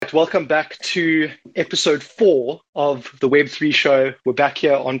right, welcome back to episode 4 of the Web3 show. We're back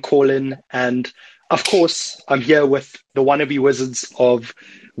here on Call-In, and of course, I'm here with the wannabe wizards of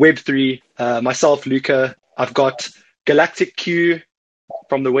Web3, myself, Luca. I've got Galactic Q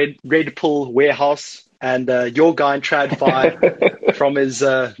from the Red Pill warehouse, and your guy in TradFi from his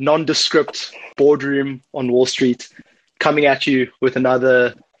nondescript boardroom on Wall Street, coming at you with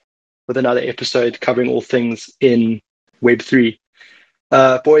another episode covering all things in Web3.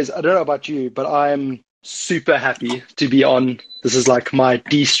 Boys, I don't know about you, but I'm super happy to be on. This is like my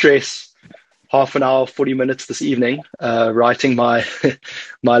de-stress half an hour, 40 minutes this evening, writing my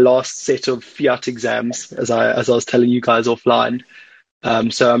my last set of fiat exams, as I was telling you guys offline.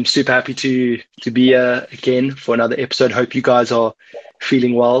 So I'm super happy to be here again for another episode. Hope you guys are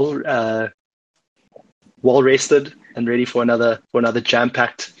feeling well rested and ready for another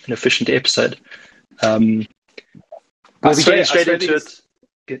jam-packed and efficient episode. We'll be getting straight into it.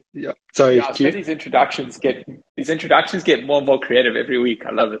 Yeah. Sorry, I swear these introductions get more and more creative every week.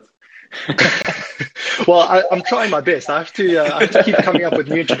 I love it. Well, I'm trying my best. I have to keep coming up with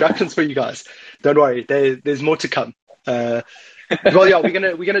new introductions for you guys. Don't worry, there's more to come. Well, yeah,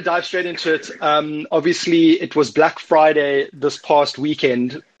 we're gonna dive straight into it. Obviously, it was Black Friday this past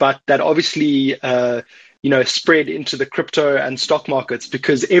weekend, but that obviously spread into the crypto and stock markets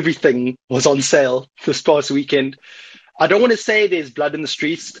because everything was on sale this past weekend. I don't want to say there's blood in the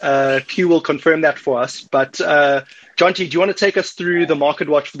streets. Q will confirm that for us. But John T, do you want to take us through the market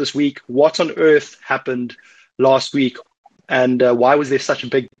watch for this week? What on earth happened last week, and why was there such a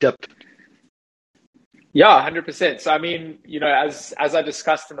big dip? Yeah, 100%. So, I mean, as I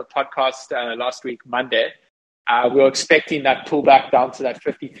discussed in the podcast last week, Monday, we were expecting that pullback down to that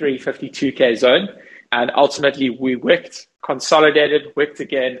 53, 52K zone. And ultimately, we wicked, consolidated, wicked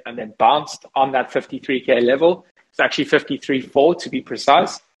again, and then bounced on that 53K level. It's actually 53.4 to be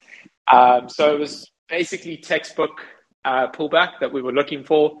precise. So it was basically textbook pullback that we were looking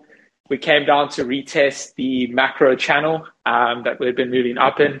for. We came down to retest the macro channel that we've been moving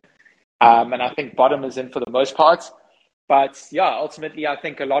up in. And I think bottom is in for the most part. But yeah, ultimately, I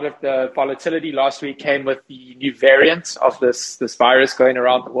think a lot of the volatility last week came with the new variant of this virus going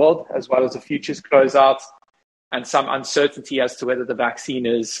around the world, as well as the futures closeout and some uncertainty as to whether the vaccine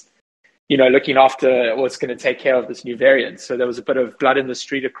is looking after what's going to take care of this new variant. So there was a bit of blood in the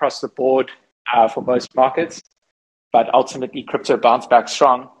street across the board for most markets. But ultimately, crypto bounced back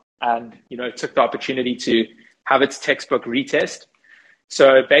strong and, took the opportunity to have its textbook retest.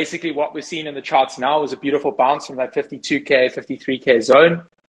 So basically what we're seeing in the charts now is a beautiful bounce from that 52K, 53K zone.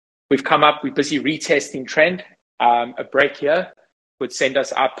 We've come up, we're busy retesting trend. A break here would send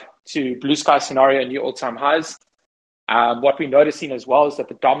us up to blue sky scenario and new all-time highs. What we're noticing as well is that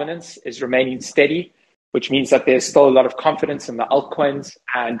the dominance is remaining steady, which means that there's still a lot of confidence in the altcoins,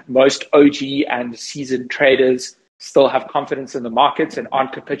 and most OG and seasoned traders still have confidence in the markets and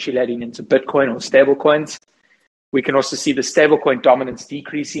aren't capitulating into Bitcoin or stablecoins. We can also see the stablecoin dominance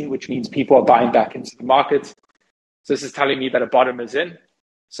decreasing, which means people are buying back into the market. So this is telling me that a bottom is in.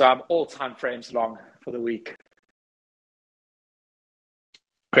 So I'm all time frames long for the week.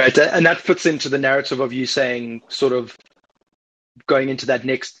 Great. And that fits into the narrative of you saying sort of going into that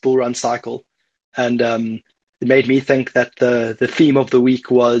next bull run cycle. And it made me think that the theme of the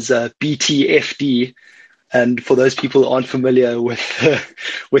week was BTFD. And for those people who aren't familiar with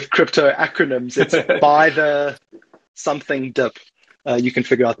crypto acronyms, it's buy the something dip. You can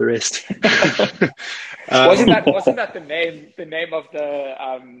figure out the rest. Wasn't that the name of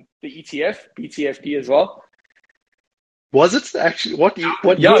the ETF, BTFD as well? Was it actually what? Yeah,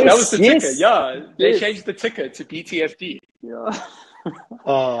 yes, that was the ticker. Yes. Yeah, they changed the ticker to BTFD. Yeah.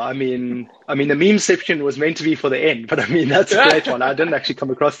 Oh, I mean, the meme section was meant to be for the end, but I mean that's a great one. I didn't actually come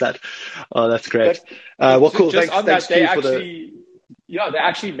across that. Oh, that's great. Well, cool. Just Thanks, they for the. Yeah, they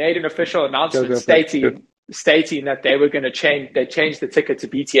actually made an official announcement stating that they were going to change. They changed the ticker to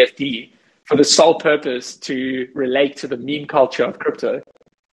BTFD for the sole purpose to relate to the meme culture of crypto.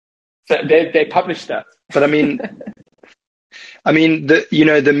 So they published that. But the meme.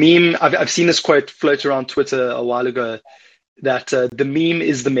 I've seen this quote float around Twitter a while ago that the meme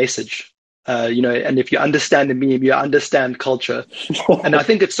is the message. And if you understand the meme, you understand culture. And I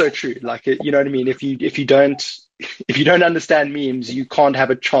think it's so true. Like, you know what I mean? If you don't understand memes, you can't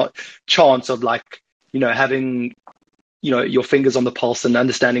have a chance of having your fingers on the pulse and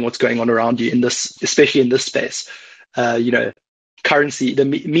understanding what's going on around you especially in this space. Currency, the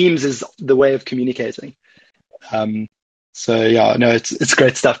memes is the way of communicating. So yeah, no, it's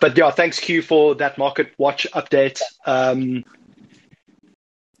great stuff. But yeah, thanks Q for that market watch update.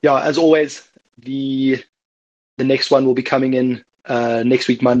 As always, the next one will be coming in next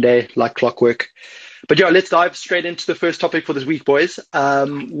week, Monday, like clockwork. But yeah, let's dive straight into the first topic for this week, boys.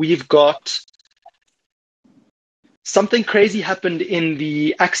 We've got something crazy happened in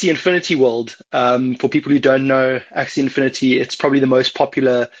the Axie Infinity world. For people who don't know Axie Infinity, it's probably the most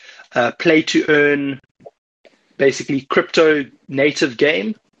popular play to earn, basically crypto native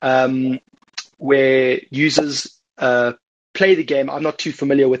game, where users play the game. I'm not too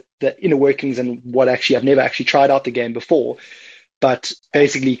familiar with the inner workings and I've never actually tried out the game before, but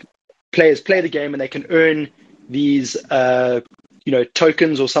basically players play the game and they can earn these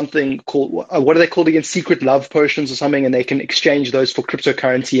tokens or something called, what are they called again? Secret love potions or something, and they can exchange those for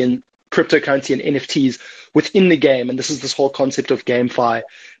cryptocurrency and NFTs within the game. And this is this whole concept of GameFi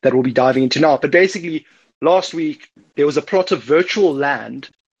that we'll be diving into now. But basically, last week there was a plot of virtual land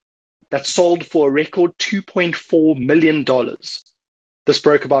that sold for a record $2.4 million. This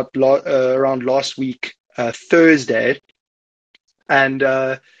broke about around last week, Thursday, and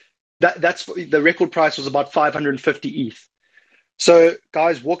that's the record price was about 550 ETH. So,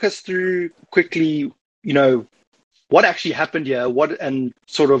 guys, walk us through quickly, what actually happened here, and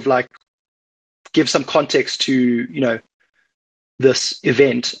sort of like give some context to, this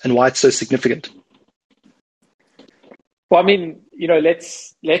event and why it's so significant. Well, I mean,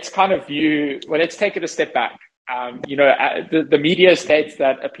 let's kind of let's take it a step back. The media states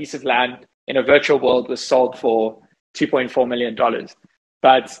that a piece of land in a virtual world was sold for $2.4 million.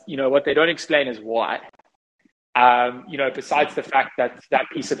 But, what they don't explain is why. Besides the fact that that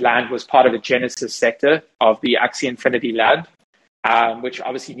piece of land was part of a genesis sector of the Axie Infinity land, which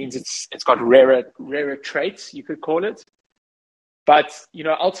obviously means it's got rarer traits, you could call it. But,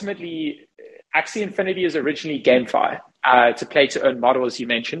 ultimately, Axie Infinity is originally GameFi. It's a play-to-earn model, as you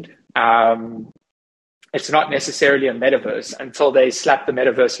mentioned. It's not necessarily a metaverse until they slapped the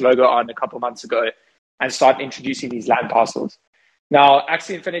metaverse logo on a couple of months ago and start introducing these land parcels. Now,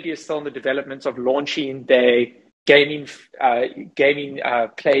 Axie Infinity is still in the development of launching their gaming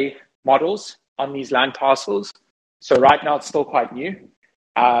play models on these land parcels. So right now, it's still quite new.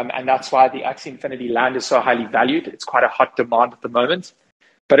 And that's why the Axie Infinity land is so highly valued. It's quite a hot demand at the moment.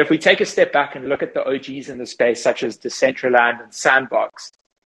 But if we take a step back and look at the OGs in the space, such as Decentraland and Sandbox,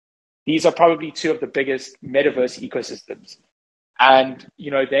 these are probably two of the biggest metaverse ecosystems. And,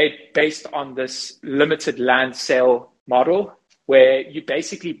 they're based on this limited land sale model where you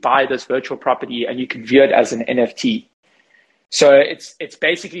basically buy this virtual property and you can view it as an NFT. So it's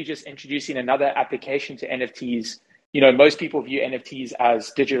basically just introducing another application to NFTs. Most people view NFTs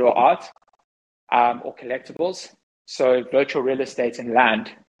as digital art or collectibles. So virtual real estate and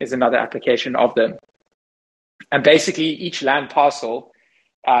land is another application of them. And basically each land parcel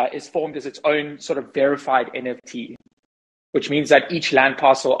is formed as its own sort of verified NFT, which means that each land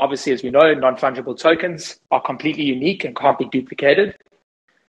parcel, obviously, as we know, non-fungible tokens are completely unique and can't be duplicated.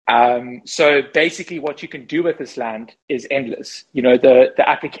 So basically what you can do with this land is endless. The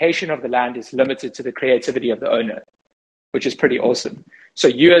application of the land is limited to the creativity of the owner, which is pretty awesome. So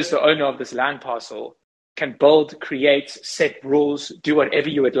you as the owner of this land parcel can build, create, set rules, do whatever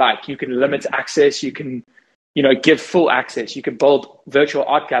you would like. You can limit access. You can, give full access. You can build virtual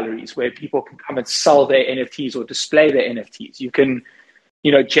art galleries where people can come and sell their NFTs or display their NFTs. You can,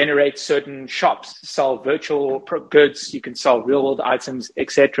 generate certain shops, sell virtual goods. You can sell real world items,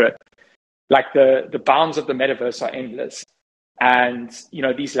 etc. Like the bounds of the metaverse are endless. And,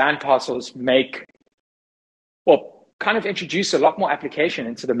 these land parcels kind of introduce a lot more application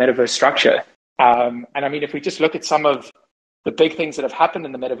into the metaverse structure. And I mean, if we just look at some of the big things that have happened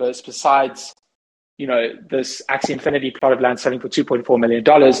in the metaverse, besides, this Axie Infinity plot of land selling for $2.4 million,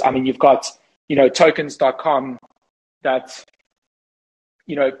 I mean, you've got, tokens.com that,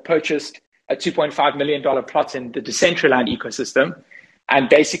 purchased a $2.5 million plot in the Decentraland ecosystem. And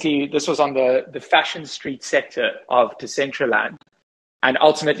basically, this was on the fashion street sector of Decentraland. And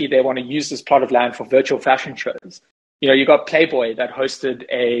ultimately, they want to use this plot of land for virtual fashion shows. You got Playboy that hosted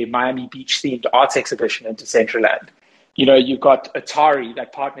a Miami Beach themed arts exhibition in Decentraland. You've got Atari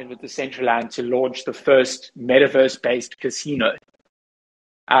that partnered with Decentraland to launch the first metaverse based casino.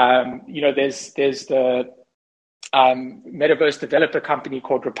 There's the metaverse developer company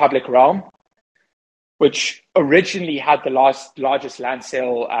called Republic Realm, which originally had the largest land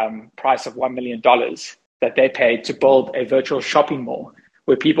sale price of $1 million that they paid to build a virtual shopping mall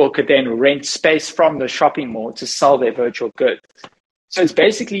where people could then rent space from the shopping mall to sell their virtual goods. So it's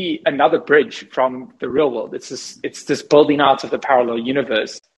basically another bridge from the real world. It's this building out of the parallel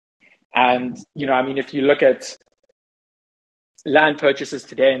universe. And, if you look at land purchases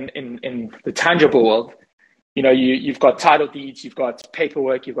today in the tangible world, you've got title deeds, you've got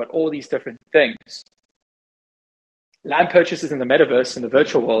paperwork, you've got all these different things. land purchases in the metaverse, in the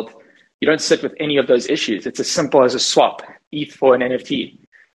virtual world, you don't sit with any of those issues. It's as simple as a swap, ETH for an NFT.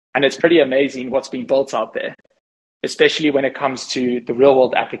 And it's pretty amazing what's being built out there, especially when it comes to the real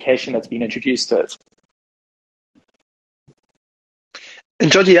world application that's been introduced to it.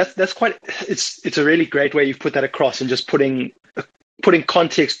 And Georgie, that's quite, it's a really great way you've put that across, and just putting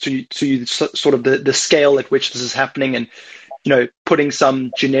context to sort of the scale at which this is happening, and, putting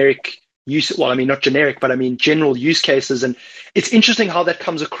some generic use, well, I mean, not generic, but I mean, general use cases. And it's interesting how that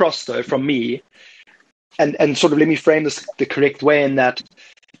comes across, though, from me, and sort of let me frame this the correct way, in that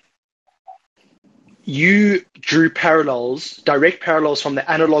you drew direct parallels from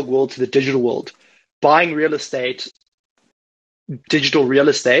the analog world to the digital world, buying real estate, digital real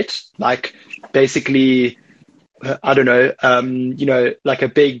estate, like basically, I don't know, like a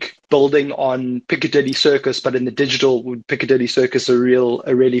big building on Piccadilly Circus, but in the digital, Piccadilly Circus, a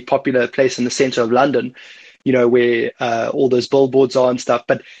really popular place in the center of London, where all those billboards are and stuff.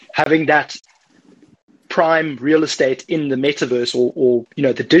 But having that prime real estate in the metaverse, or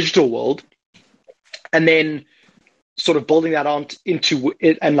the digital world, and then sort of building that on into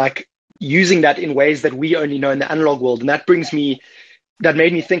it, and like using that in ways that we only know in the analog world. And that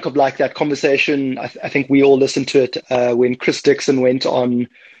made me think of like that conversation. I think we all listened to it when Chris Dixon went on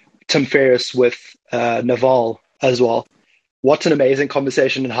Tim Ferriss with Naval as well. What an amazing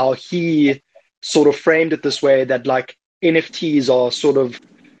conversation, and how he sort of framed it this way, that like NFTs are sort of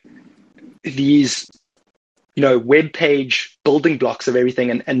these, web page building blocks of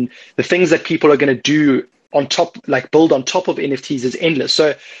everything, and the things that people are going to do on top, like build on top of NFTs, is endless.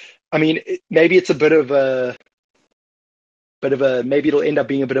 So, I mean, maybe it's a bit of a maybe it'll end up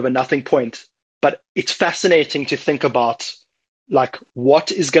being a bit of a nothing point, but it's fascinating to think about, like,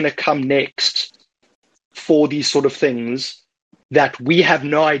 what is going to come next for these sort of things that we have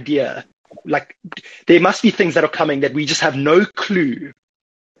no idea. Like, there must be things that are coming that we just have no clue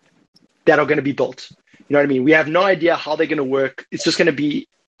that are going to be built. You know what I mean? We have no idea how they're going to work. It's just going to be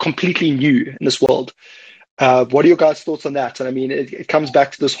completely new in this world. What are your guys' thoughts on that? And I mean, it comes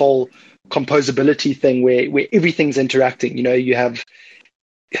back to this whole composability thing where everything's interacting. You have,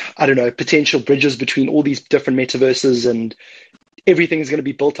 I don't know, potential bridges between all these different metaverses, and everything is going to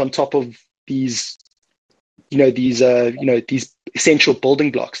be built on top of these, these essential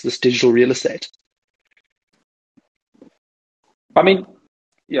building blocks, this digital real estate. I mean,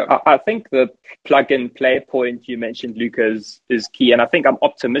 yeah, I think the plug and play point you mentioned, Lucas, is key. And I think I'm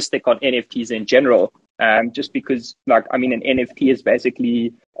optimistic on NFTs in general, just because, like, I mean, an NFT is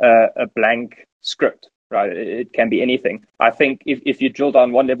basically a blank script, right? It can be anything. I think if you drill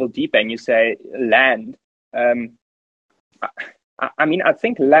down one level deeper and you say land, I mean, I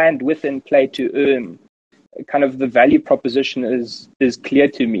think land within play to earn, kind of the value proposition is clear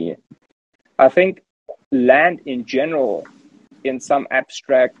to me. I think land in general, in some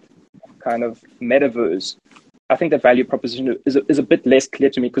abstract kind of metaverse, I think the value proposition is a bit less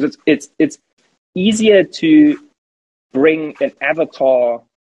clear to me, because it's easier to bring an avatar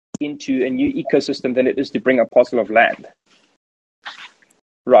into a new ecosystem than it is to bring a parcel of land,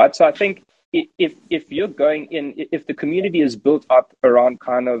 right? So I think if you're going in, if the community is built up around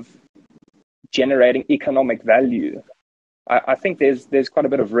kind of generating economic value, I think there's quite a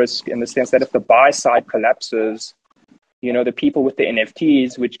bit of risk, in the sense that if the buy side collapses, the people with the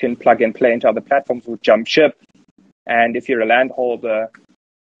NFTs, which can plug and play into other platforms, will jump ship. And if you're a landholder,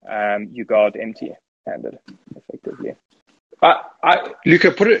 you go out empty-handed, effectively.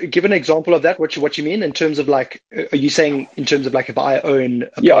 Luca, give an example of that. What you mean in terms of, like, are you saying in terms of, like, if I own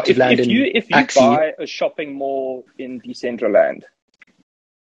a part of land if you Axie, buy a shopping mall in Decentraland,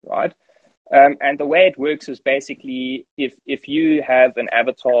 right? And the way it works is basically, if you have an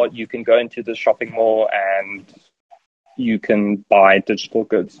avatar, you can go into the shopping mall and you can buy digital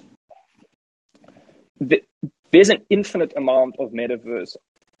goods. There's an infinite amount of metaverse,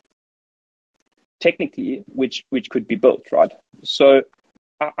 technically, which could be built, right? So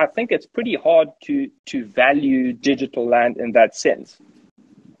I think it's pretty hard to value digital land in that sense.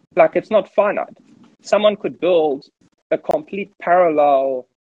 Like, it's not finite. Someone could build a complete parallel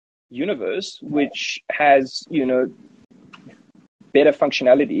universe which has, better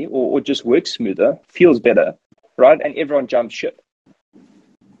functionality, or just works smoother, feels better, right? And everyone jumps ship.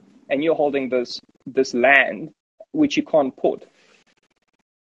 And you're holding this land which you can't port.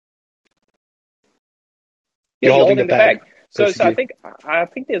 You're holding the bag. So I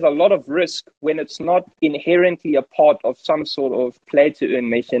think there's a lot of risk when it's not inherently a part of some sort of play to earn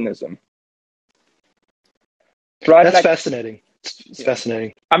mechanism. Right? That's fascinating. It's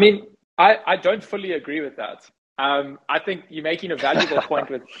fascinating. I mean, I don't fully agree with that. I think you're making a valuable point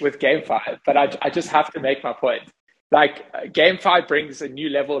with GameFi, but I just have to make my point. like GameFi brings a new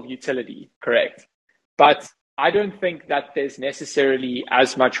level of utility, correct? But I don't think that there's necessarily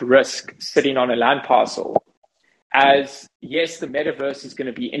as much risk sitting on a land parcel as, yes, the metaverse is going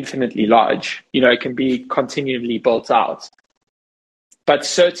to be infinitely large. It can be continually built out. But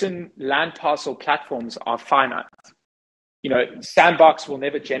certain land parcel platforms are finite. Sandbox will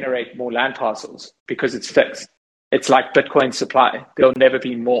never generate more land parcels because it's fixed. It's like Bitcoin supply. There'll never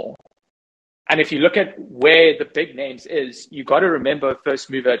be more. And if you look at where the big names is, you got to remember first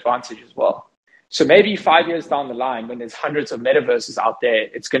mover advantage as well. So maybe 5 years down the line, when there's hundreds of metaverses out there,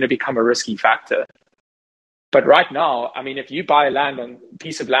 it's going to become a risky factor. But right now, I mean, if you buy a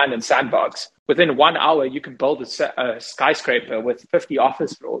piece of land in Sandbox, within 1 hour, you can build a skyscraper with 50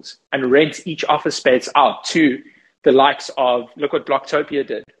 office floors and rent each office space out to the likes of, look what Blocktopia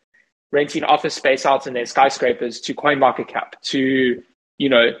did, renting office space out in their skyscrapers to CoinMarketCap, to,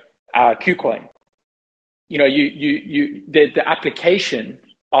 KuCoin. The application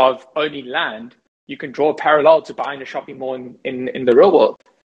of owning land, you can draw a parallel to buying a shopping mall in the real world.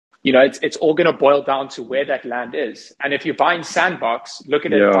 It's all going to boil down to where that land is. And if you're buying Sandbox, look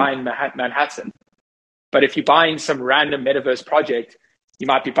at it buying Manhattan. But if you're buying some random metaverse project, you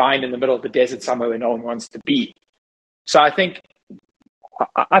might be buying in the middle of the desert somewhere where no one wants to be. So I think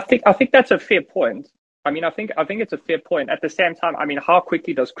that's a fair point. I mean, I think it's a fair point. At the same time, I mean, how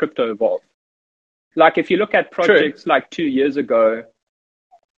quickly does crypto evolve? Like, if you look at projects like 2 years ago,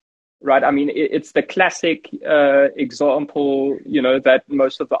 right? I mean, it's the classic example, that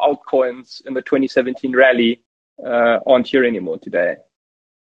most of the altcoins in the 2017 rally aren't here anymore today.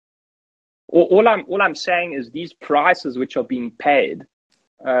 All I'm saying is these prices which are being paid,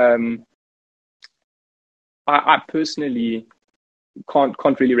 I personally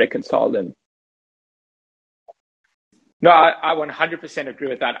can't really reconcile them. No, I 100% agree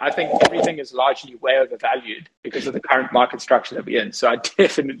with that. I think everything is largely way overvalued because of the current market structure that we're in. So I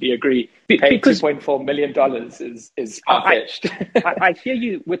definitely agree. Paying $2.4 million is far-fetched. I hear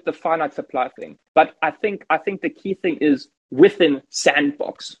you with the finite supply thing, but I think the key thing is within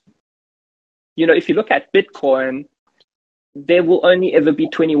Sandbox. If you look at Bitcoin, there will only ever be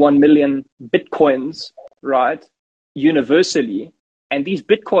 21 million Bitcoins, right? Universally. And these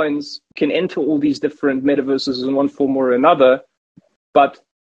Bitcoins can enter all these different metaverses in one form or another, but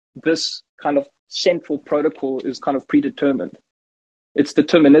this kind of central protocol is kind of predetermined. It's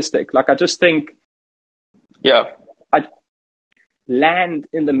deterministic. Like, I just think, land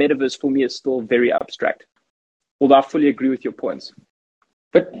in the metaverse for me is still very abstract, although I fully agree with your points.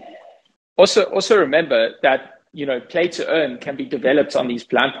 But also remember that, play to earn can be developed on these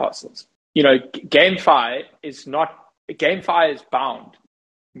land parcels. GameFi is bound.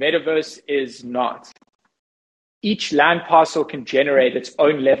 Metaverse is not. Each land parcel can generate its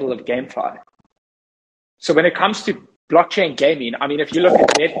own level of GameFi. So when it comes to blockchain gaming, I mean, if you look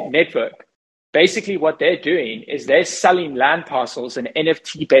at Network, basically what they're doing is they're selling land parcels and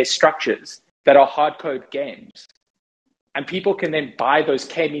NFT-based structures that are hard-code games. And people can then buy those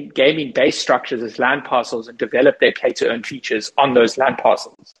gaming-based structures as land parcels and develop their play-to-earn features on those land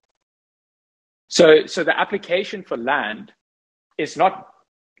parcels. So the application for land is not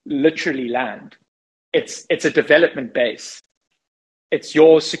literally land. It's a development base. It's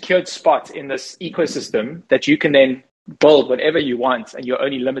your secured spot in this ecosystem that you can then build whatever you want, and you're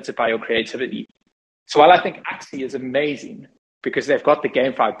only limited by your creativity. So while I think Axie is amazing because they've got the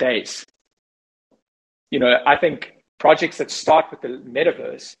GameFi base, I think projects that start with the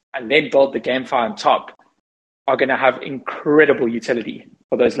metaverse and then build the GameFi on top are going to have incredible utility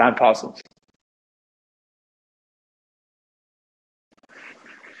for those land parcels.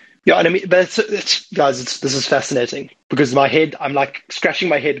 Yeah, and I mean, but guys, this is fascinating because I'm like scratching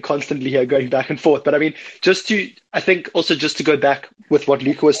my head constantly here, going back and forth. But I mean, just to go back with what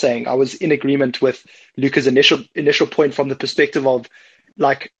Luca was saying, I was in agreement with Luca's initial point from the perspective of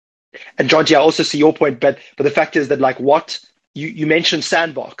like, and Georgie, I also see your point, but the fact is that like what you mentioned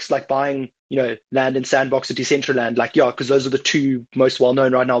Sandbox, like buying, land in Sandbox or Decentraland, like, because those are the two most well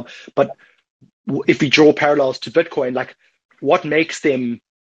known right now. But if we draw parallels to Bitcoin, like what makes them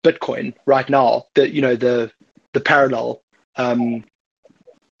Bitcoin right now, the parallel,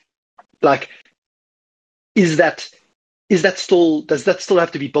 like, does that still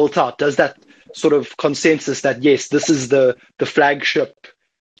have to be built out? Does that sort of consensus that, yes, this is the flagship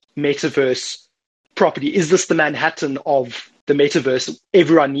metaverse property, is this the Manhattan of the metaverse?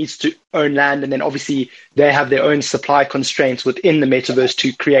 Everyone needs to own land, and then obviously they have their own supply constraints within the metaverse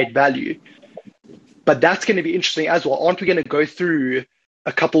to create value. But that's going to be interesting as well. Aren't we going to go through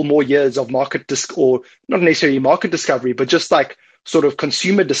a couple more years of or not necessarily market discovery, but just like sort of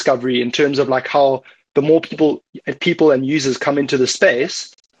consumer discovery in terms of like how the more people and users come into the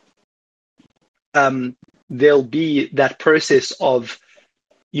space, there'll be that process of,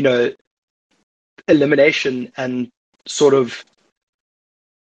 elimination and sort of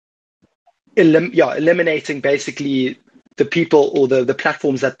eliminating basically the people or the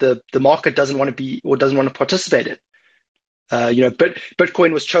platforms that the market doesn't want to be or doesn't want to participate in. But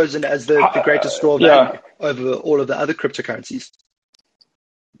Bitcoin was chosen as the greatest store of value over all of the other cryptocurrencies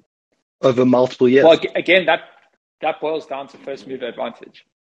over multiple years. Well, again, that boils down to first mover advantage.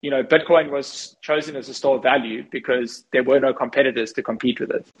 Bitcoin was chosen as a store of value because there were no competitors to compete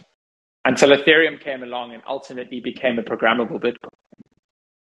with it until Ethereum came along and ultimately became a programmable Bitcoin.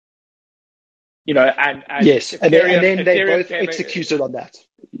 And yes, Ethereum, and then they Ethereum both executed on that.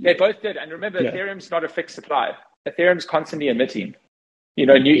 They both did. And remember, Ethereum's not a fixed supply. Ethereum's constantly emitting,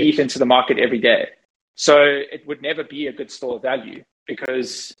 new ETH into the market every day. So it would never be a good store of value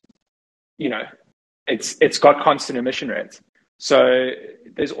because, it's got constant emission rates. So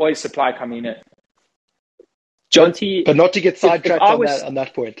there's always supply coming in. John T, but not to get sidetracked on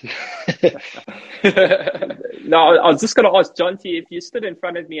that point. No, I was just going to ask John T, if you stood in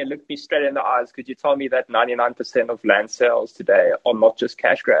front of me and looked me straight in the eyes, could you tell me that 99% of land sales today are not just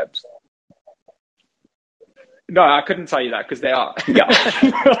cash grabs? No, I couldn't tell you that because they are. Yeah.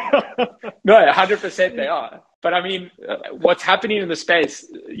 No, 100% they are. But I mean, what's happening in the space,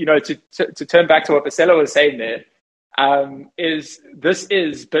 to turn back to what Marcelo was saying there, this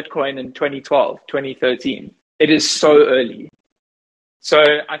is Bitcoin in 2012, 2013. It is so early. So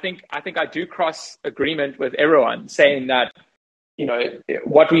I think I do cross agreement with everyone saying that,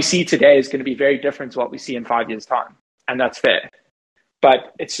 what we see today is going to be very different to what we see in 5 years' time. And that's fair.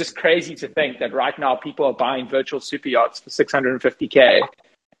 But it's just crazy to think that right now people are buying virtual super yachts for $650K,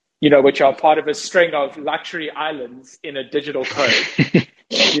 which are part of a string of luxury islands in a digital code,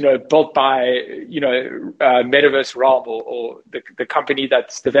 built by, Metaverse Realm or the company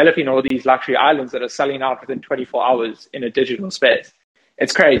that's developing all these luxury islands that are selling out within 24 hours in a digital space.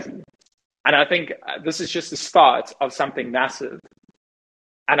 It's crazy. And I think this is just the start of something massive.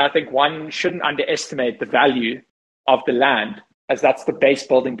 And I think one shouldn't underestimate the value of the land, as that's the base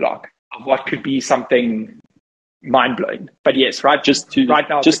building block of what could be something mind-blowing. But yes, right, right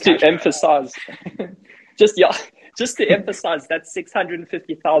now, just to emphasize, just to emphasize, that's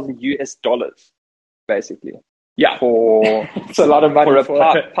 $650,000 basically. Yeah, for it's a lot of money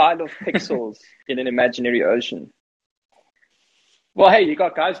for a pile of pixels in an imaginary ocean. Well, hey, you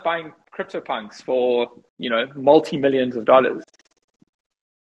got guys buying CryptoPunks for multi-millions of dollars.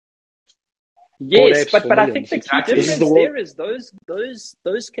 Yes, but I think the key difference there is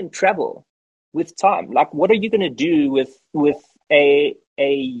those can travel with time. Like, what are you going to do with a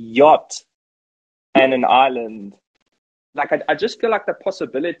yacht and an island? Like, I just feel like the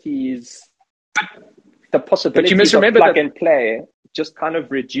possibilities of plug and play just kind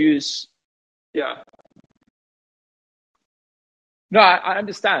of reduce. Yeah. No, I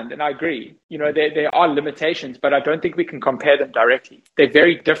understand and I agree. There are limitations, but I don't think we can compare them directly. They're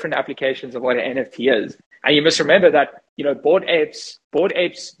very different applications of what an NFT is. And you must remember that, Bored Apes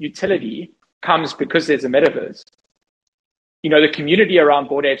utility comes because there's a metaverse. The community around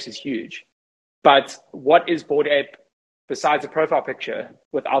Bored Apes is huge. But what is Bored Ape besides a profile picture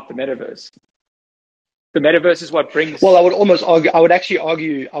without the metaverse? The metaverse is what brings... Well, I would actually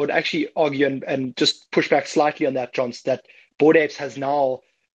argue and just push back slightly on that, John, that Bored Apes has now,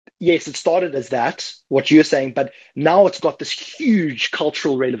 yes, it started as that, what you're saying, but now it's got this huge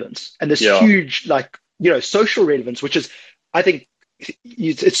cultural relevance and this huge, social relevance, which is, I think,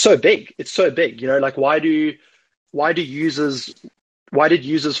 it's so big. It's so big, why did users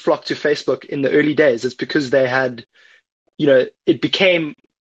flock to Facebook in the early days? It's because they had, it became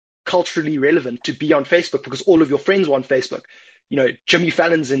culturally relevant to be on Facebook because all of your friends were on Facebook. Jimmy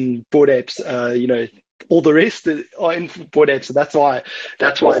Fallon's in Bored Apes, all the rest are in Bored Apes, so that's why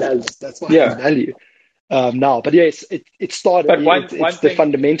it has value now. But yes, it started. But it's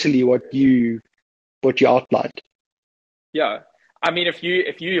fundamentally what you outlined. Yeah, I mean, if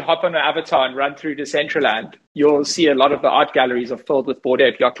you hop on an avatar and run through Decentraland, you'll see a lot of the art galleries are filled with Bored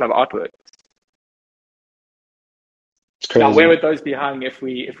Ape Yacht Club artwork. It's crazy. Now, where would those be hung if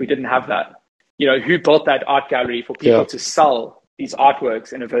we didn't have that? Who built that art gallery for people to sell these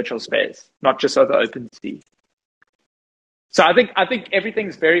artworks in a virtual space, not just over OpenSea? So I think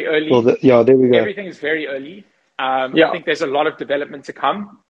everything's very early. Well, there we go. Everything is very early. I think there's a lot of development to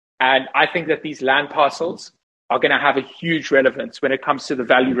come. And I think that these land parcels are going to have a huge relevance when it comes to the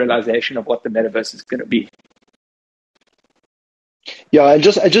value realization of what the metaverse is going to be. Yeah, and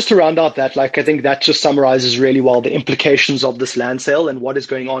just to round out that, like, I think that just summarizes really well the implications of this land sale and what is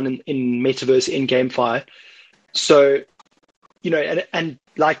going on in Metaverse in GameFi. So, and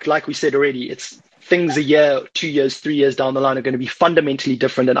like we said already, it's things a year, 2 years, 3 years down the line are going to be fundamentally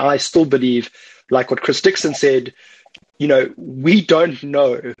different. And I still believe, like what Chris Dixon said, we don't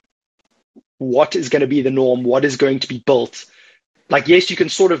know what is going to be the norm, what is going to be built. Like, yes, you can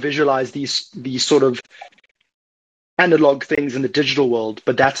sort of visualize these sort of analog things in the digital world,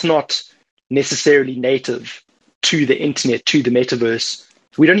 but that's not necessarily native to the internet, to the metaverse.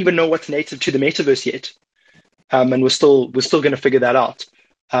 We don't even know what's native to the metaverse yet. And we're still going to figure that out.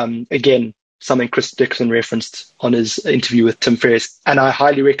 Again, something Chris Dixon referenced on his interview with Tim Ferriss, and I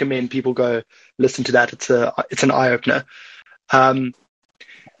highly recommend people go listen to that. It's an eye opener.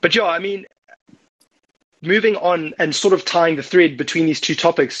 But yeah, I mean, moving on and sort of tying the thread between these two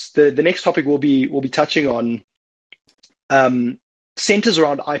topics, the next topic we'll be touching on centers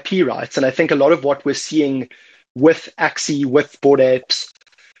around IP rights, and I think a lot of what we're seeing with Axie, with Bored Apes,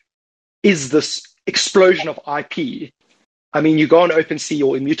 is this explosion of IP. I mean, you go on OpenSea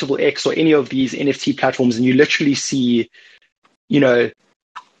or Immutable X or any of these NFT platforms, and you literally see,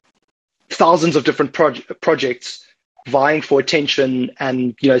 thousands of different projects vying for attention,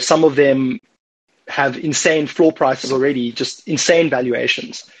 and some of them have insane floor prices already, just insane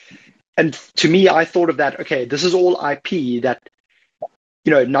valuations. And to me, I thought of that, okay, this is all IP that,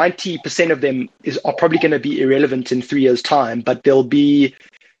 90% of them are probably going to be irrelevant in 3 years' time, but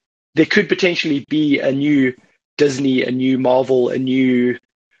there could potentially be a new Disney, a new Marvel, a new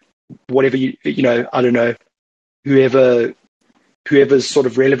whatever, I don't know, whoever's sort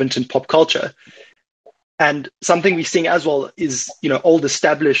of relevant in pop culture. And something we're seeing as well is, old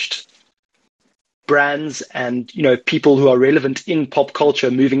established brands and, people who are relevant in pop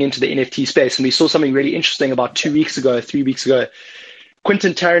culture moving into the NFT space. And we saw something really interesting about 3 weeks ago.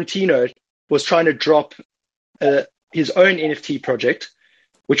 Quentin Tarantino was trying to drop his own NFT project,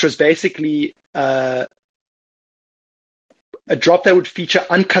 which was basically a drop that would feature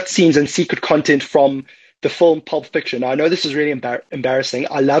uncut scenes and secret content from the film Pulp Fiction. Now, I know this is really embarrassing.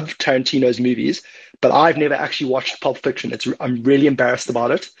 I love Tarantino's movies, but I've never actually watched Pulp Fiction. I'm really embarrassed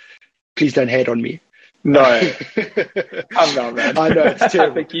about it. Please don't hate on me. No, calm down, man. I know, it's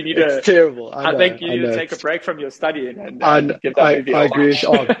terrible. I think you need it's terrible. I think you need to take a break from your studying and give that movie I a agree. watch.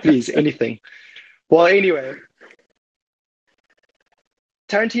 Oh, please, anything. Well, anyway,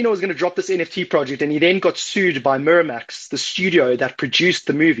 Tarantino was going to drop this NFT project, and he then got sued by Miramax, the studio that produced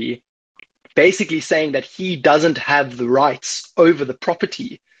the movie, basically saying that he doesn't have the rights over the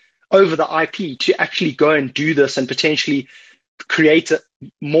property, over the IP, to actually go and do this and potentially create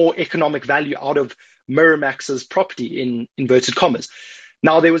more economic value out of Miramax's property, in inverted commas.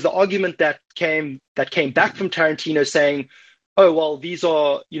 Now, there was the argument that came back from Tarantino saying, oh, well, these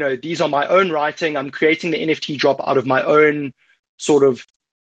are my own writing. I'm creating the NFT drop out of my own sort of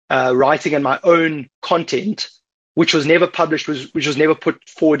writing and my own content, which was never published, which was never put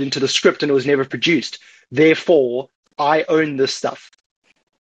forward into the script, and it was never produced. Therefore, I own this stuff.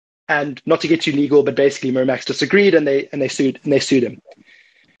 And not to get too legal, but basically Miramax disagreed, and they sued him.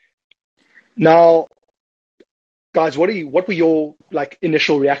 Now, guys, what were your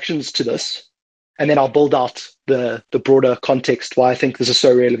initial reactions to this? And then I'll build out the broader context why I think this is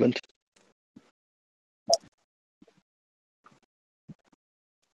so relevant.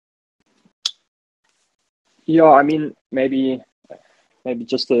 Yeah, I mean, maybe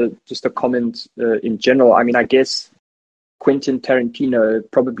just a comment in general. I mean, I guess Quentin Tarantino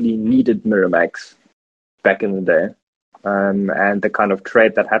probably needed Miramax back in the day. And the kind of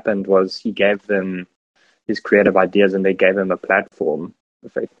trade that happened was he gave them his creative ideas and they gave him a platform,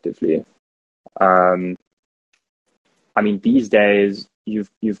 effectively. I mean, these days,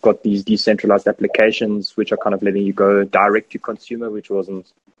 you've got these decentralized applications which are kind of letting you go direct to consumer, which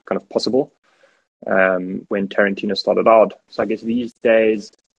wasn't kind of possible when Tarantino started out. So I guess these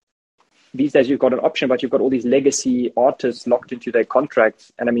days you've got an option, but you've got all these legacy artists locked into their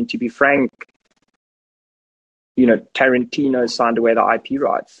contracts. And I mean, to be frank, Tarantino signed away the IP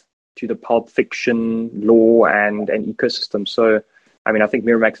rights to the Pulp Fiction law and ecosystem. So, I mean, I think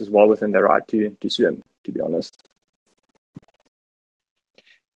Miramax is well within their right to sue him, to be honest.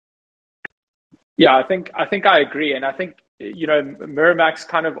 Yeah, I think I agree. And I think, Miramax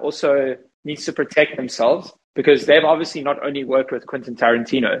kind of also needs to protect themselves, because they've obviously not only worked with Quentin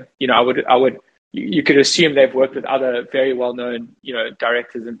Tarantino. You could assume they've worked with other very well-known,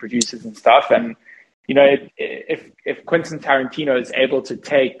 directors and producers and stuff. And, if Quentin Tarantino is able to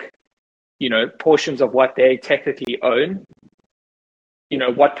take, portions of what they technically own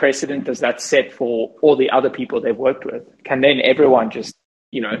what precedent does that set for all the other people they've worked with? Can then everyone just,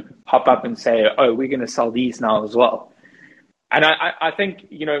 hop up and say, oh, we're going to sell these now as well? And I think,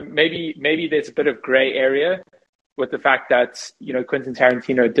 maybe there's a bit of gray area with the fact that, Quentin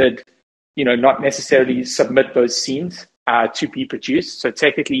Tarantino did, not necessarily submit those scenes to be produced. So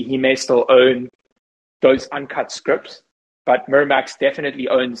technically he may still own those uncut scripts, but Miramax definitely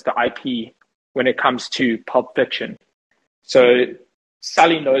owns the IP when it comes to Pulp Fiction. So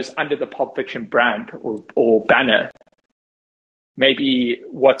selling those under the Pulp Fiction brand or banner may be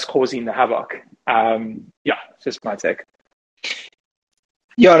what's causing the havoc. It's just my take.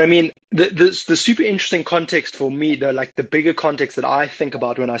 Yeah, and I mean, the super interesting context for me, the bigger context that I think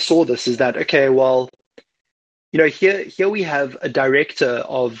about when I saw this is that, okay, well, here we have a director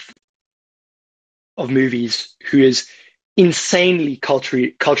of movies who is insanely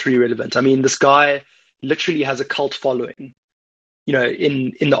culturally relevant. I mean, this guy literally has a cult following,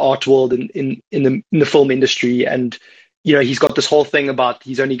 in the art world and in the film industry. And, he's got this whole thing about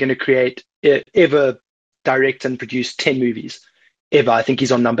he's only going to ever direct and produce 10 movies ever. I think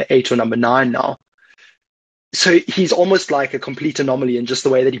he's on number 8 or number 9 now. So he's almost like a complete anomaly in just the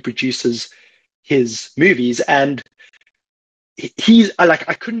way that he produces his movies. And he's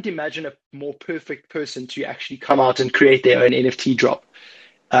I couldn't imagine a more perfect person to actually come out and create their own NFT drop,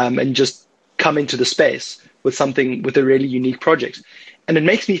 and just come into the space with a really unique project. And it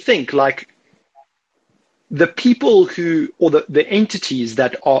makes me think, the people or the entities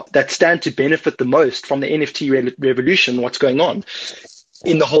that stand to benefit the most from the NFT revolution, what's going on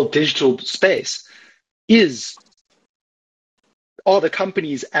in the whole digital space, are the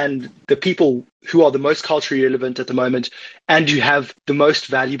companies and the people who are the most culturally relevant at the moment and who have the most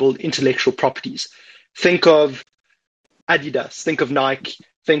valuable intellectual properties. Think of Adidas, think of Nike,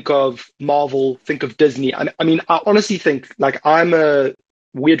 think of Marvel, think of Disney. I mean, I honestly think, I'm a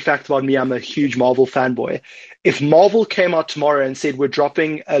weird fact about me, I'm a huge Marvel fanboy. If Marvel came out tomorrow and said, we're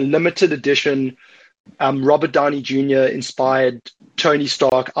dropping a limited edition Robert Downey Jr. inspired Tony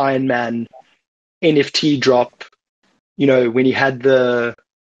Stark Iron Man NFT drop, when he had the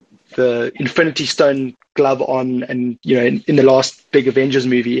Infinity Stone glove on, and in the last big Avengers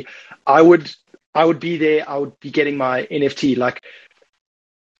movie, I would be there. I would be getting my NFT like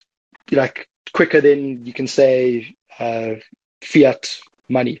quicker than you can say fiat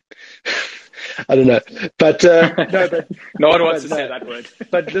money. I don't know, but no one wants to say that word.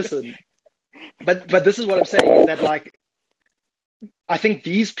 But listen, but this is what I'm saying, is that I think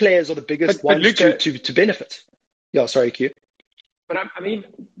these players are the biggest ones Luca, to benefit. Yeah, sorry, Q. But I mean,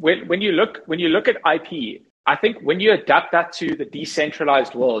 when you look at IP, I think when you adapt that to the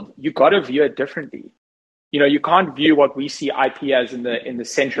decentralized world, you got to view it differently. You can't view what we see IP as in the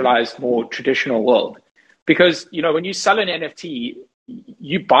centralized, more traditional world, because when you sell an NFT,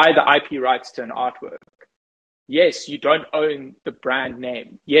 you buy the IP rights to an artwork. Yes, you don't own the brand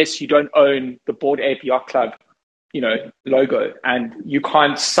name. Yes, you don't own the Bored Ape Yacht Club, logo, and you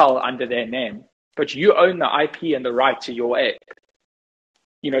can't sell under their name. But you own the IP and the right to your ape.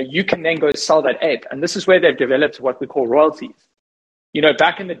 You can then go sell that ape. And this is where they've developed what we call royalties.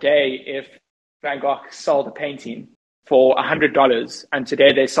 Back in the day, if Van Gogh sold a painting for $100 and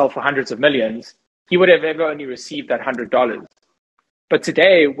today they sell for hundreds of millions, he would have ever only received that $100. But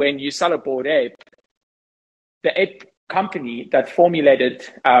today, when you sell a Bored Ape, the ape company that formulated,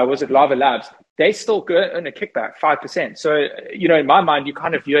 was it Lava Labs, they still earn a kickback, 5%. So, in my mind, you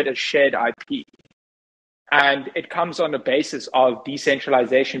kind of view it as shared IP. And it comes on the basis of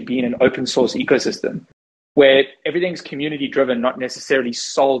decentralization being an open source ecosystem where everything's community driven, not necessarily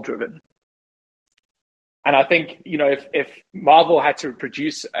soul driven. And I think, if Marvel had to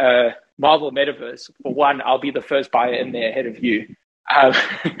produce a Marvel metaverse, for one, I'll be the first buyer in there ahead of you.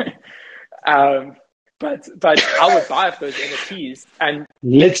 But I would buy those NFTs. And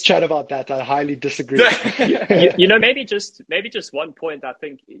let's chat about that. I highly disagree. maybe just one point. I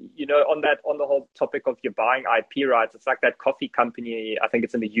think on the whole topic of you buying IP rights, it's like that coffee company. I think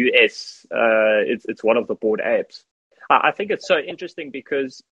it's in the US. It's one of the Bored Apes. I think it's so interesting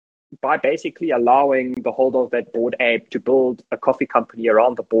because by basically allowing the holder of that Bored Ape to build a coffee company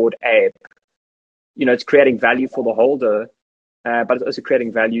around the Bored Ape, it's creating value for the holder. But it's also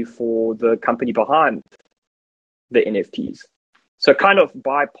creating value for the company behind the NFTs. So kind of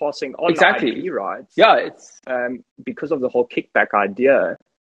by passing on IP rights, it's because of the whole kickback idea,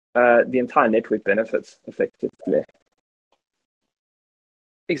 the entire network benefits effectively.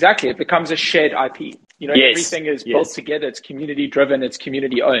 Exactly. It becomes a shared IP. Everything is built together. It's community driven. It's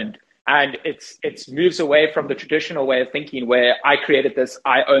community owned. And it moves away from the traditional way of thinking where I created this,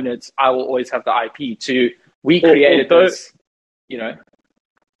 I own it, I will always have the IP, to we created this.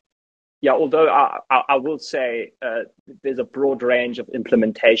 Yeah, although I will say there's a broad range of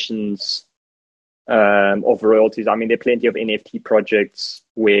implementations of royalties. I mean, there are plenty of NFT projects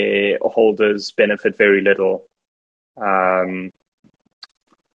where holders benefit very little.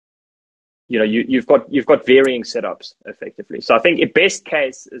 You've got varying setups effectively. So I think a best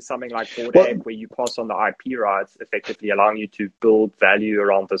case is something like Bored Ape, where you pass on the IP rights, effectively allowing you to build value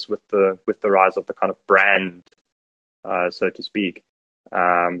around this with the rise of the kind of brand, so to speak.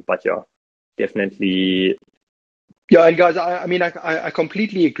 But yeah, definitely. Yeah, and guys, I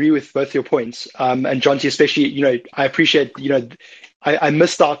completely agree with both your points. And John T, especially, I appreciate, I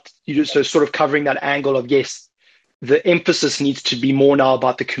missed out, so sort of covering that angle of, yes, the emphasis needs to be more now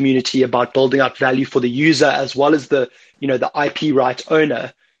about the community, about building out value for the user as well as the IP right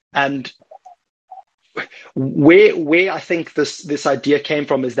owner. And where I think this idea came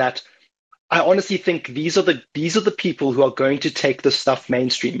from is that I honestly think these are the people who are going to take this stuff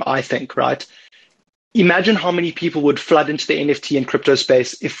mainstream, I think, right? Imagine how many people would flood into the NFT and crypto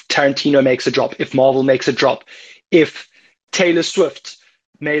space if Tarantino makes a drop, if Marvel makes a drop, if Taylor Swift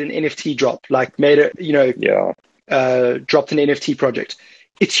made an NFT drop, like dropped an NFT project.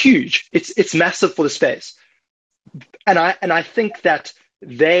 It's huge. It's massive for the space. And I think that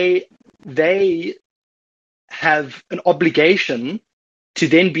they have an obligation to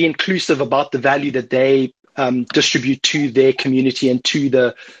then be inclusive about the value that they distribute to their community and to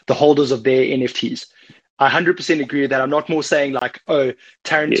the holders of their NFTs. I 100% agree with that. I'm not more saying like, oh,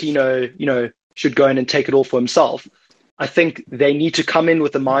 Tarantino, yes, should go in and take it all for himself. I think they need to come in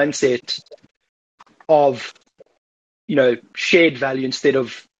with a mindset of, shared value instead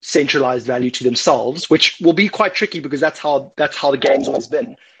of centralized value to themselves, which will be quite tricky because that's how the game's always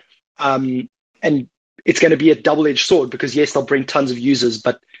been. And it's going to be a double-edged sword because yes, they'll bring tons of users,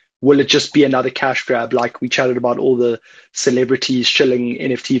 but will it just be another cash grab like we chatted about all the celebrities shilling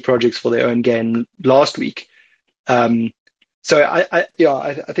NFT projects for their own gain last week? So I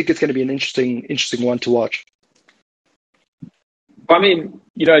think it's going to be an interesting one to watch. I mean,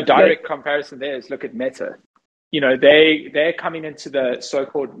 direct comparison there is look at Meta. They're coming into the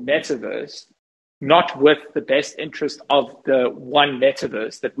so-called metaverse not with the best interest of the one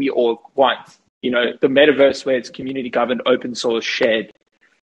metaverse that we all want. The metaverse where it's community governed, open source, shared,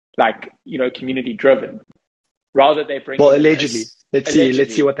 like, community driven. Rather they bring allegedly. Let's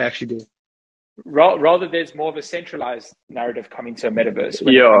see what they actually do. Rather there's more of a centralized narrative coming to a metaverse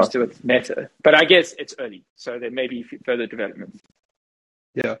when it comes to its meta. But I guess it's early, so there may be further developments.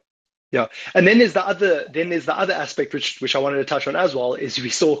 Yeah. And then there's the other aspect which I wanted to touch on as well is we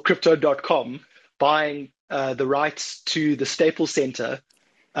saw crypto.com buying the rights to the Staples Center.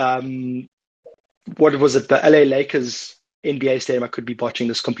 What was it? The LA Lakers NBA stadium. I could be botching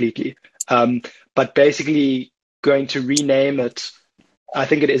this completely. But basically going to rename it. I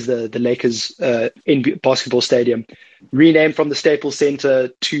think it is the Lakers basketball stadium, renamed from the Staples Center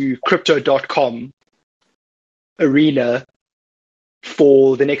to crypto.com arena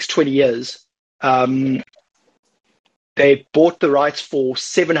for the next 20 years. They bought the rights for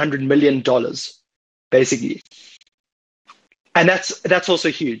 $700 million, basically. And that's also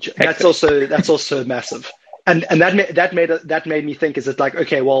huge. That's also massive. And that made me think, is it like,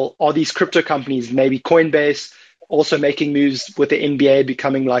 okay, well, are these crypto companies, maybe Coinbase, also making moves with the NBA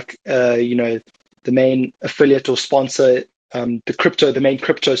becoming like, the main affiliate or sponsor, the main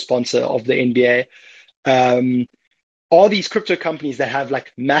crypto sponsor of the NBA? Are these crypto companies that have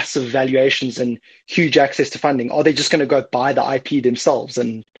like massive valuations and huge access to funding, are they just going to go buy the IP themselves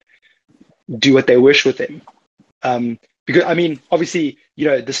and do what they wish with it? Because, I mean, obviously,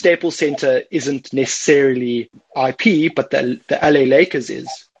 the Staples Center isn't necessarily IP, but the LA Lakers is.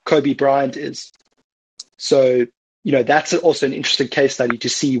 Kobe Bryant is. So, that's also an interesting case study to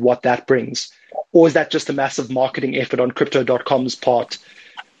see what that brings. Or is that just a massive marketing effort on crypto.com's part?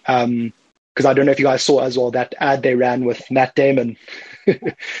 Because I don't know if you guys saw as well that ad they ran with Matt Damon.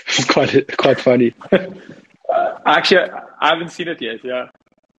 It's quite funny. Actually, I haven't seen it yet. Yeah.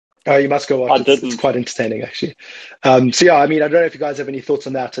 Oh, you must go watch it. It's quite entertaining, actually. So yeah, I mean, I don't know if you guys have any thoughts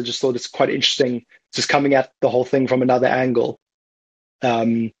on that. I just thought it's quite interesting, just coming at the whole thing from another angle.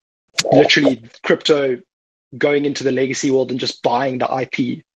 Literally, crypto going into the legacy world and just buying the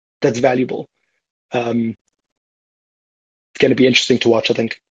IP that's valuable. It's going to be interesting to watch, I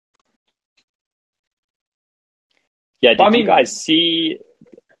think. Yeah, did you guys see?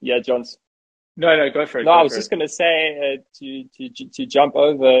 Yeah, Johns. No, go for it. No, I was just going to say to jump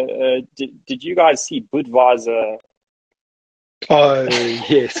over. Did you guys see Budweiser? Oh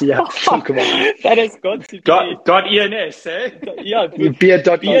yes, yeah. Talk about it. That has got to be .ens, eh? Yeah, beer.eve.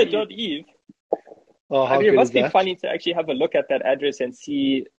 Beer.eve. Oh, I how mean, it good is must be that? funny to actually have a look at that address and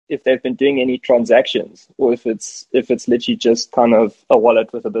see if they've been doing any transactions, or if it's literally just kind of a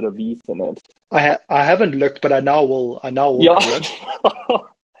wallet with a bit of ETH in it. I haven't looked, but I now will. I now will Yeah. have a look.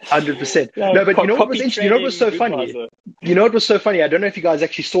 100%. Yeah, No, but you know what was copy interesting? You know what was so trading funny? Budweiser. You know what was so funny? I don't know if you guys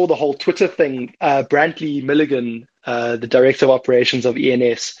actually saw the whole Twitter thing. Brantley Milligan, the director of operations of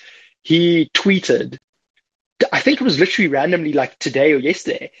ENS, he tweeted. I think it was literally randomly, like today or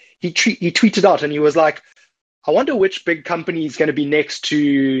yesterday. He tweeted out and he was like, "I wonder which big company is going to be next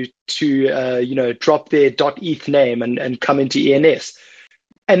to drop their .eth name and come into ENS."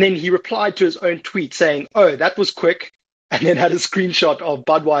 And then he replied to his own tweet saying, "Oh, that was quick," and then had a screenshot of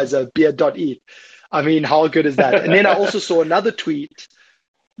Budweiser beer.eth. I mean, how good is that? And then I also saw another tweet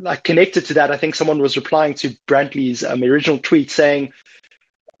like connected to that. I think someone was replying to Brantley's original tweet saying,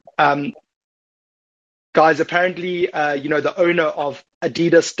 guys, apparently, the owner of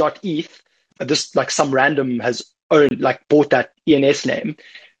Adidas.eth, this like some random has bought that ENS name.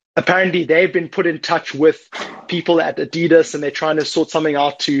 Apparently, they've been put in touch with people at Adidas, and they're trying to sort something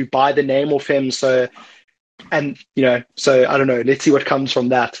out to buy the name of him. So I don't know. Let's see what comes from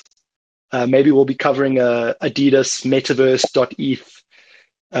that. Maybe we'll be covering a Adidas Metaverse.eth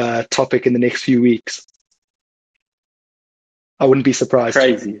topic in the next few weeks. I wouldn't be surprised.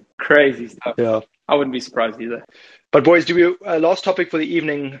 Crazy stuff. Yeah. I wouldn't be surprised either. But boys, last topic for the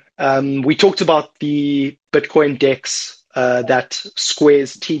evening. We talked about the Bitcoin DEX that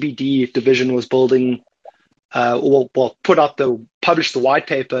Square's TBD division was building, published the white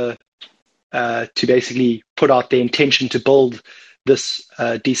paper to basically put out their intention to build this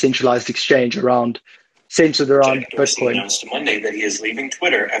decentralized exchange centered around Bitcoin. Announced Monday that he is leaving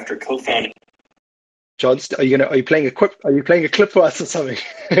Twitter after co-founding. John, are you playing a clip? Are you playing a clip for us or something?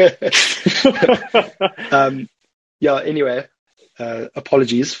 Anyway,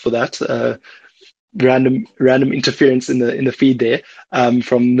 apologies for that. Random interference in the feed there from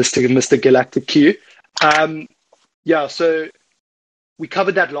Mr. Galactic Q. So we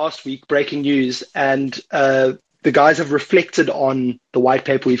covered that last week, breaking news, and the guys have reflected on the white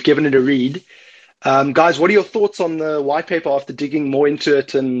paper. We've given it a read. Guys, what are your thoughts on the white paper after digging more into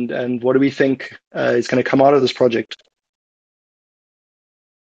it, and what do we think is going to come out of this project?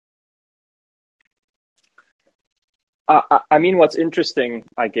 I mean, what's interesting,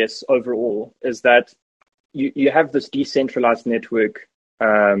 I guess, overall, is that you have this decentralized network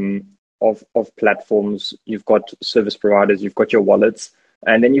of platforms. You've got service providers, you've got your wallets,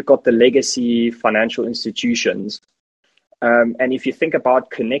 and then you've got the legacy financial institutions. And if you think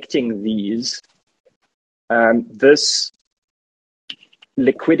about connecting these, this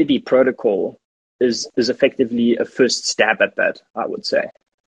liquidity protocol is effectively a first stab at that, I would say,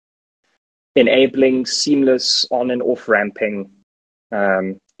 enabling seamless on and off ramping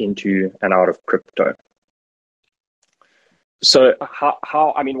into and out of crypto. So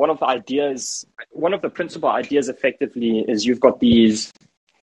how I mean, one of the principal ideas effectively is you've got these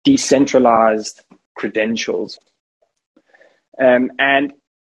decentralized credentials, and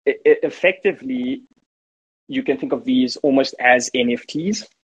effectively you can think of these almost as NFTs,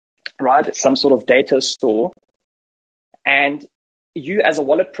 right? It's some sort of data store. And you as a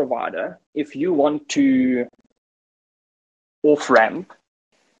wallet provider, if you want to off-ramp,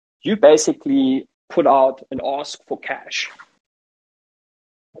 you basically put out an ask for cash.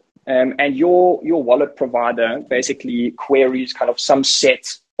 And your wallet provider basically queries kind of some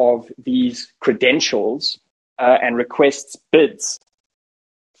set of these credentials and requests bids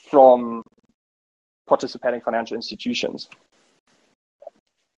from participating financial institutions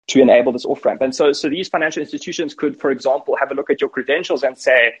to enable this off-ramp. And so these financial institutions could, for example, have a look at your credentials and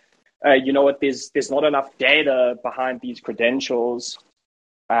say, you know what, there's not enough data behind these credentials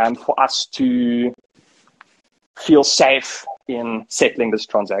for us to feel safe in settling this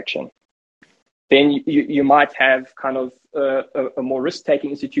transaction. Then you might have kind of a more risk-taking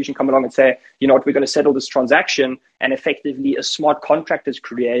institution come along and say, you know what, we're going to settle this transaction, and effectively a smart contract is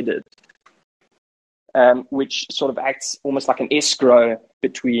created, which sort of acts almost like an escrow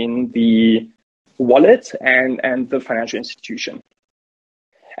between the wallet and the financial institution.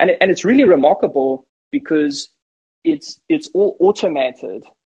 And it's really remarkable because it's all automated,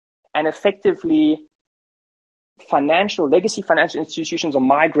 and effectively legacy financial institutions are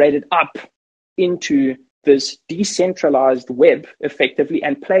migrated up into this decentralized web effectively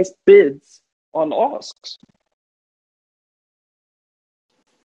and place bids on asks.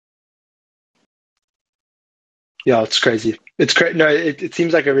 Yeah, it's crazy. It's great. No, it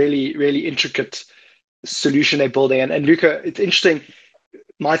seems like a really, really intricate solution they're building. And Luca, it's interesting.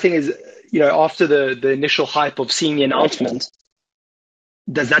 My thing is, after the initial hype of seeing the announcement,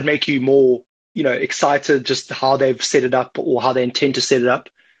 does that make you more excited just how they've set it up or how they intend to set it up?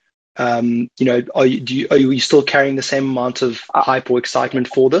 Are you still carrying the same amount of hype or excitement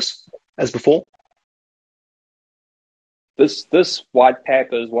for this as before? This white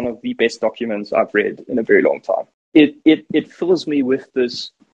paper is one of the best documents I've read in a very long time. It fills me with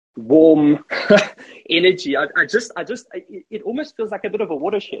this warm energy. It almost feels like a bit of a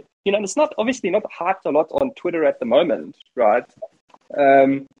watershed. And it's not obviously not hyped a lot on Twitter at the moment, right?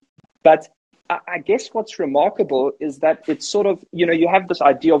 But I guess what's remarkable is that it's sort of, you have this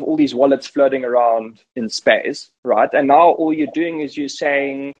idea of all these wallets floating around in space, right? And now all you're doing is you're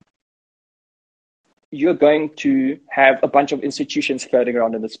saying you're going to have a bunch of institutions floating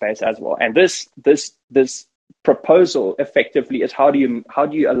around in the space as well. And this proposal effectively is how do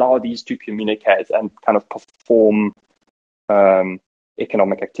you allow these to communicate and kind of perform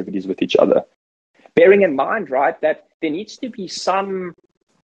economic activities with each other? Bearing in mind, right, that there needs to be some...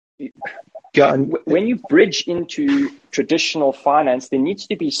 Yeah, when you bridge into traditional finance, there needs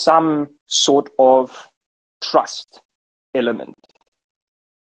to be some sort of trust element,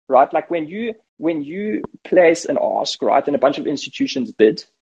 right? Like when you place an ask, right, and a bunch of institutions bid,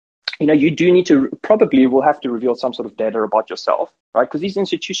 you do need to will have to reveal some sort of data about yourself, right? Because these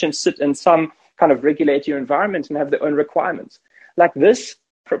institutions sit in some kind of regulatory environment and have their own requirements. Like this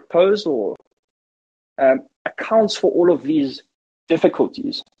proposal accounts for all of these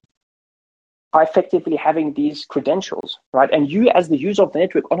difficulties by effectively having these credentials, right? And you, as the user of the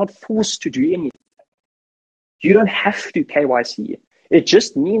network, are not forced to do anything. You don't have to KYC. It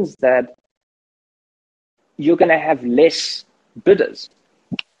just means that you're going to have less bidders,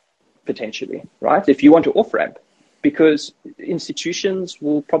 potentially, right? If you want to off-ramp, because institutions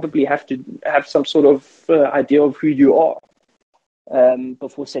will probably have to have some sort of idea of who you are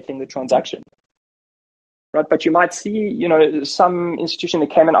before settling the transaction. Right, but you might see, some institution in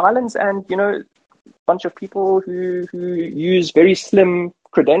the Cayman Islands, and a bunch of people who use very slim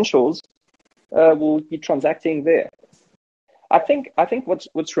credentials will be transacting there. I think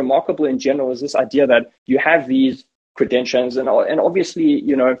what's remarkable in general is this idea that you have these credentials, and obviously,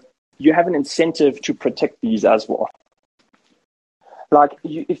 you have an incentive to protect these as well. Like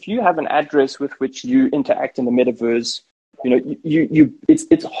if you have an address with which you interact in the metaverse,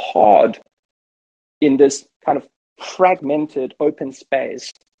 it's hard in this kind of fragmented open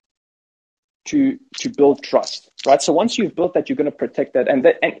space to build trust, right? So once you've built that, you're going to protect that.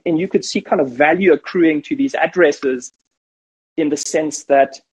 And you could see kind of value accruing to these addresses in the sense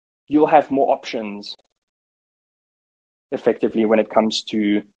that you'll have more options effectively when it comes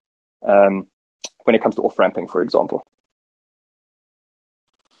to off-ramping, for example.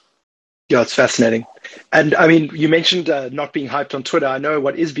 Yeah, it's fascinating. And I mean, you mentioned not being hyped on Twitter. I know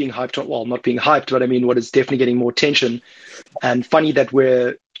what is being hyped on, well, not being hyped, but I mean, what is definitely getting more attention. And funny that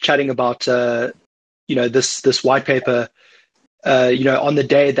we're chatting about, this white paper, on the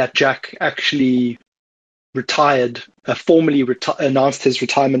day that Jack actually retired, formally announced his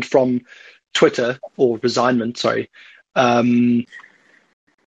retirement from Twitter, or resignment, sorry.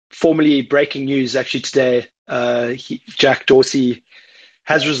 Formally breaking news actually today, Jack Dorsey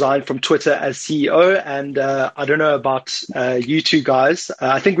has resigned from Twitter as CEO. And I don't know about you two guys.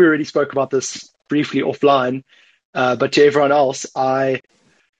 I think we already spoke about this briefly offline. But to everyone else, I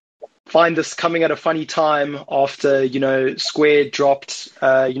find this coming at a funny time after, Square dropped,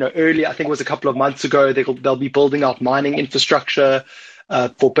 early, I think it was a couple of months ago, they'll be building out mining infrastructure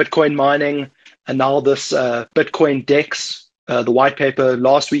for Bitcoin mining. And now this Bitcoin DEX, the white paper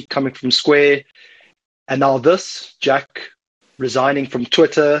last week coming from Square. And now this, Jack resigning from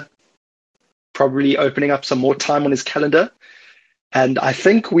Twitter, probably opening up some more time on his calendar. And I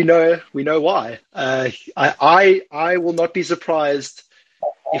think we know why. I will not be surprised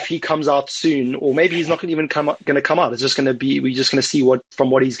if he comes out soon, or maybe he's not going to come out. It's just going to be, we're just going to see what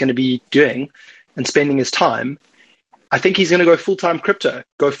he's going to be doing and spending his time. I think he's going to go full-time crypto,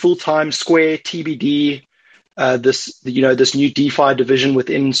 go full-time Square, TBD, this new DeFi division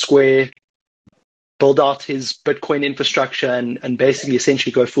within Square, build out his Bitcoin infrastructure and basically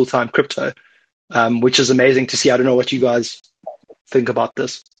essentially go full-time crypto, which is amazing to see. I don't know what you guys think about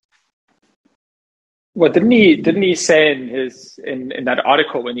this. Well, didn't he say in that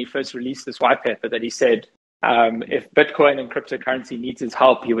article when he first released this white paper that he said if Bitcoin and cryptocurrency needs his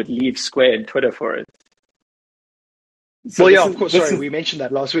help, he would leave Square and Twitter for it? So well, yeah, of course. Sorry, we mentioned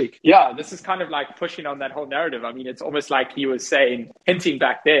that last week. Yeah, this is kind of like pushing on that whole narrative. I mean, it's almost like he was hinting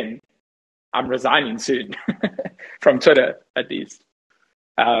back then, I'm resigning soon from Twitter, at least.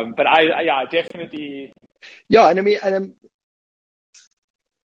 But I definitely. Yeah, and I mean,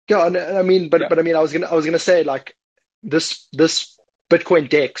 I was gonna say, like, this Bitcoin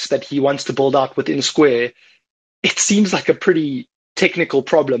DEX that he wants to build out within Square, it seems like a pretty technical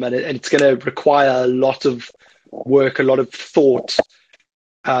problem, and it's going to require a lot of work, a lot of thought,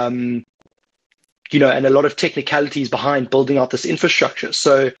 and a lot of technicalities behind building out this infrastructure.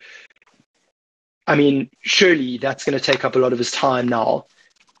 So, I mean, surely that's going to take up a lot of his time now,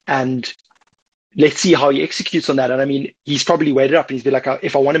 and let's see how he executes on that. And I mean, he's probably weighed it up and he's been like,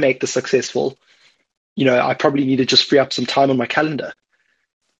 if I want to make this successful, I probably need to just free up some time on my calendar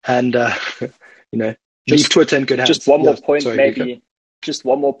and, leave Twitter in good hands. Just one more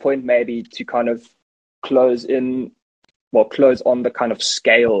point, maybe to kind of close on the kind of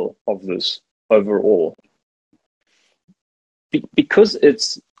scale of this overall. Because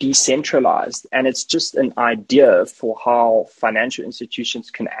it's decentralized and it's just an idea for how financial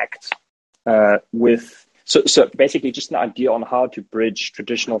institutions can act so basically just an idea on how to bridge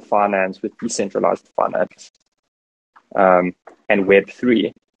traditional finance with decentralized finance and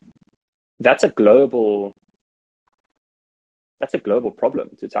Web3. That's a global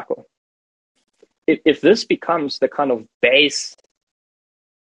problem to tackle. If this becomes the kind of base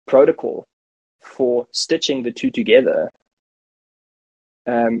protocol for stitching the two together,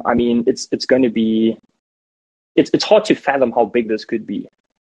 I mean, it's going to be, it's hard to fathom how big this could be.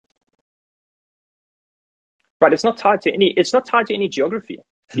 But it's not tied to any geography.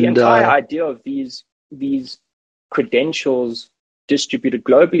 The entire idea of these credentials distributed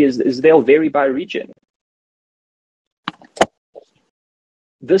globally is they'll vary by region.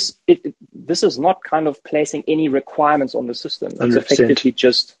 This is not kind of placing any requirements on the system. It's 100%. Effectively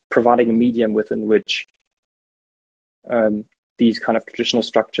just providing a medium within which these kind of traditional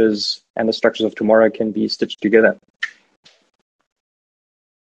structures and the structures of tomorrow can be stitched together.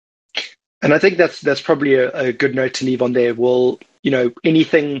 And I think that's probably a good note to leave on there. Well,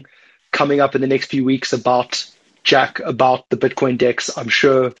 anything coming up in the next few weeks about Jack, about the Bitcoin DEX, I'm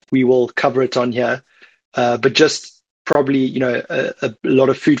sure we will cover it on here. But just probably, a lot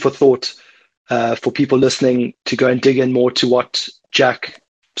of food for thought for people listening to go and dig in more to what Jack,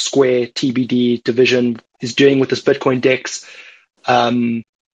 Square, TBD, Division is doing with this Bitcoin DEX. Go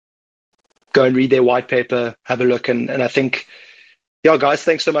and read their white paper, have a look. And I think, yeah, guys,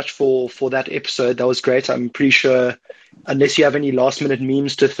 thanks so much for that episode. That was great. I'm pretty sure, unless you have any last minute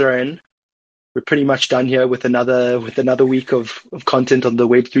memes to throw in, we're pretty much done here with another week of content on the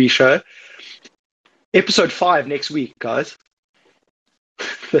Web3 show. Episode 5 next week, guys.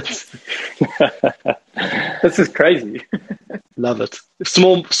 This is crazy. Love it.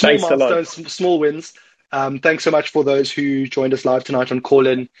 Small Thanks milestones, small wins. Thanks so much for those who joined us live tonight on Call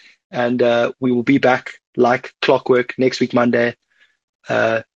In, and we will be back like clockwork next week, Monday.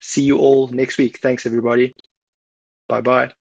 See you all next week. Thanks, everybody. Bye-bye.